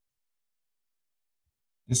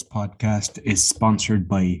This podcast is sponsored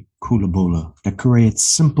by Kulabola, that creates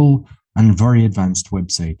simple and very advanced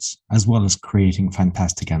websites, as well as creating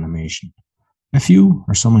fantastic animation. If you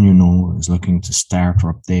or someone you know is looking to start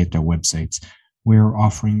or update their websites, we're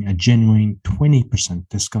offering a genuine 20%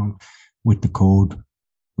 discount with the code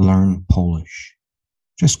LearnPolish.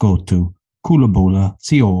 Just go to Kulabola,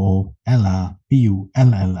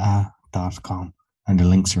 COOLABULLA.com, and the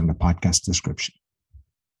links are in the podcast description.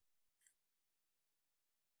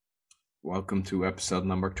 Welcome to episode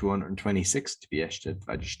number 226 to be jeszcze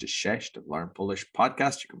 26 of Learn Polish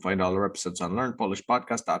Podcast. You can find all our episodes on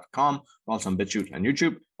learnpolishpodcast.com, also on BitChute and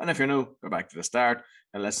YouTube. And if you're new, go back to the start.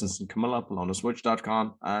 And lessons in Camilla,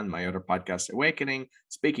 polonaswitch.com, and my other podcast, Awakening,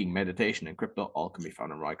 Speaking, Meditation, and Crypto, all can be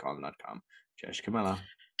found on roycollin.com. Cześć, Camilla.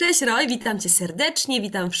 Cześć Roy, witam Cię serdecznie,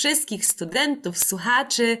 witam wszystkich studentów,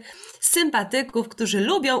 słuchaczy, sympatyków, którzy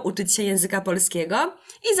lubią uczyć się języka polskiego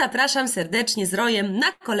i zapraszam serdecznie z Royem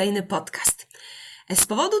na kolejny podcast. Z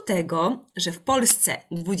powodu tego, że w Polsce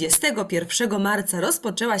 21 marca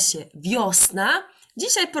rozpoczęła się wiosna,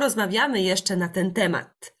 dzisiaj porozmawiamy jeszcze na ten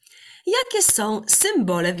temat. Jakie są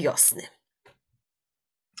symbole wiosny?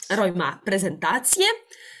 Roy ma prezentację,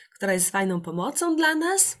 która jest fajną pomocą dla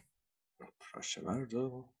nas. Proszę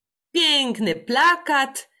bardzo. Piękny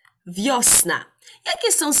plakat. Wiosna.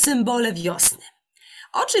 Jakie są symbole wiosny?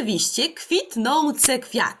 Oczywiście kwitnące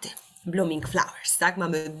kwiaty. Blooming flowers, tak?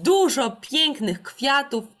 Mamy dużo pięknych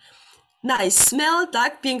kwiatów. Nice smell,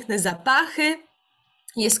 tak? Piękne zapachy.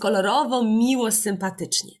 Jest kolorowo, miło,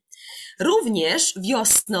 sympatycznie. Również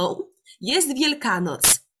wiosną jest Wielkanoc.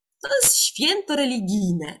 To jest święto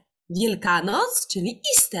religijne. Wielkanoc, czyli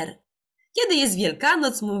Easter. Kiedy jest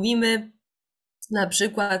Wielkanoc, mówimy na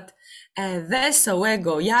przykład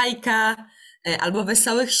wesołego jajka, albo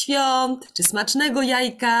wesołych świąt, czy smacznego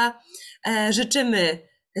jajka. Życzymy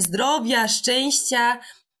zdrowia, szczęścia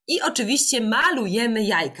i oczywiście malujemy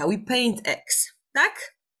jajka. We paint eggs,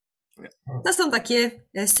 tak? To są takie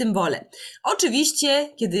symbole.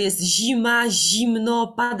 Oczywiście, kiedy jest zima,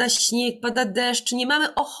 zimno, pada śnieg, pada deszcz, nie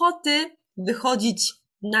mamy ochoty wychodzić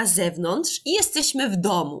na zewnątrz i jesteśmy w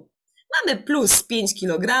domu. Mamy plus 5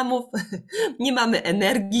 kilogramów, nie mamy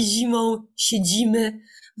energii zimą, siedzimy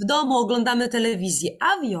w domu, oglądamy telewizję,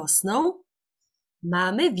 a wiosną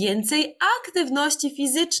mamy więcej aktywności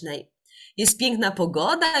fizycznej. Jest piękna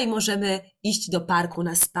pogoda i możemy iść do parku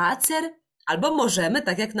na spacer, albo możemy,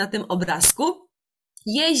 tak jak na tym obrazku,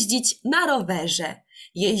 jeździć na rowerze,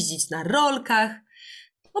 jeździć na rolkach,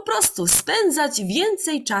 po prostu spędzać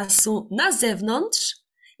więcej czasu na zewnątrz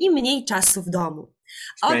i mniej czasu w domu.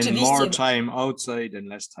 Spend more time outside and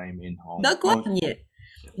less time in home. Dokładnie.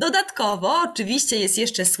 Dodatkowo oczywiście jest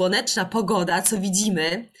jeszcze słoneczna pogoda, co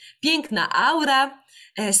widzimy. Piękna aura,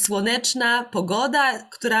 słoneczna pogoda,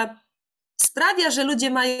 która sprawia, że ludzie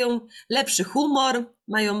mają lepszy humor,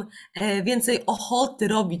 mają więcej ochoty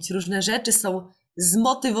robić różne rzeczy, są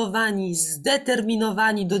zmotywowani,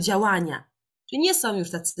 zdeterminowani do działania. Czyli nie są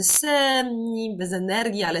już tacy senni, bez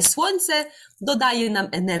energii, ale słońce dodaje nam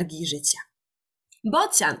energii życia.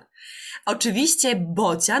 Bocian. Oczywiście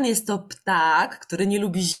bocian jest to ptak, który nie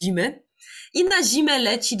lubi zimy i na zimę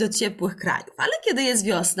leci do ciepłych krajów. Ale kiedy jest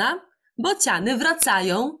wiosna, bociany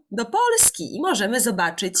wracają do Polski i możemy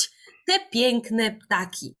zobaczyć te piękne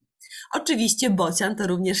ptaki. Oczywiście bocian to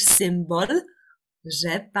również symbol,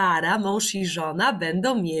 że para, mąż i żona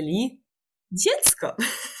będą mieli dziecko.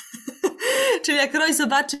 Czyli jak Roy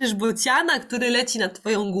zobaczysz bociana, który leci nad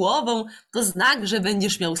twoją głową, to znak, że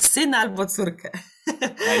będziesz miał syna albo córkę.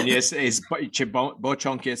 Czy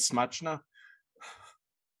bociąg jest smaczny?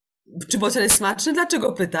 Czy bocian jest smaczny?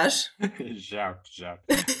 Dlaczego pytasz? Żart.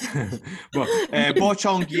 Bo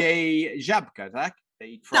bociąg je żabkę, tak?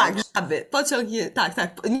 Tak, żaby. Pociąg je,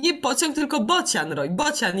 tak. Nie pociąg, tylko bocian, Roy.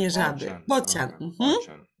 Bocian je żaby. Bocian.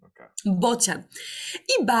 Bocian.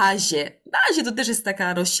 I bazie. Bazie to też jest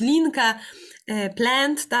taka roślinka,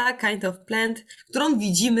 plant, tak, kind of plant, którą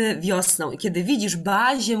widzimy wiosną. I kiedy widzisz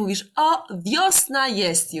bazie, mówisz, o, wiosna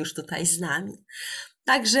jest już tutaj z nami.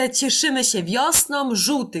 Także cieszymy się wiosną,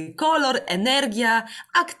 żółty kolor, energia,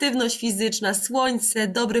 aktywność fizyczna, słońce,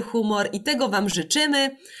 dobry humor i tego Wam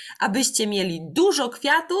życzymy, abyście mieli dużo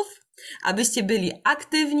kwiatów, abyście byli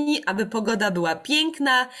aktywni, aby pogoda była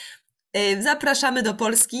piękna. Zapraszamy do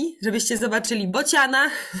Polski, żebyście zobaczyli bociana.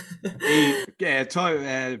 I to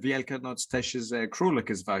Wielkanoc też jest, królik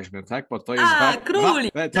jest ważny, tak? Bo to jest,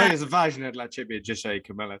 królik, to jest ważne dla ciebie dzisiaj,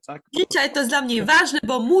 Camilla, tak? Dzisiaj to jest dla mnie ważne,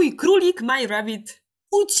 bo mój królik, my rabbit,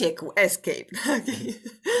 uciekł, escape.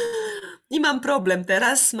 I mam problem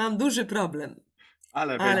teraz, mam duży problem.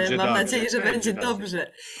 Ale mam nadzieję, że będzie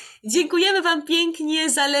dobrze. Dziękujemy Wam pięknie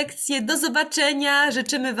za lekcję. Do zobaczenia.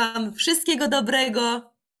 Życzymy Wam wszystkiego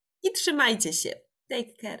dobrego i trzymajcie się.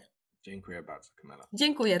 Take care. Dziękuję bardzo, Camilla.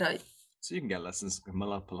 Dziękuję, Roy. So you can get lessons at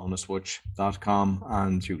CamillaPolonaswitch.com,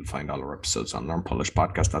 and you'll find all our episodes on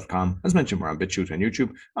learnpolishpodcast.com. As mentioned, we're on BitChute and YouTube,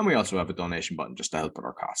 and we also have a donation button just to help with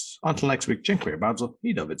our costs. Until next week, dziękuję bardzo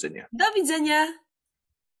i do widzenia. Do widzenia.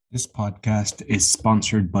 This podcast is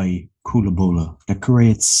sponsored by Coolabola, that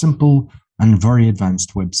creates simple and very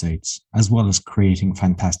advanced websites, as well as creating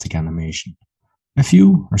fantastic animation. If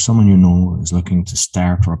you or someone you know is looking to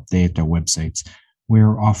start or update their websites,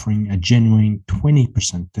 we're offering a genuine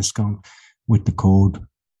 20% discount with the code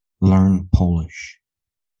LearnPolish.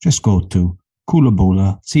 Just go to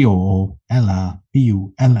Coolabola,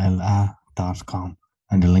 COOLABULLA.com,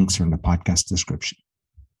 and the links are in the podcast description.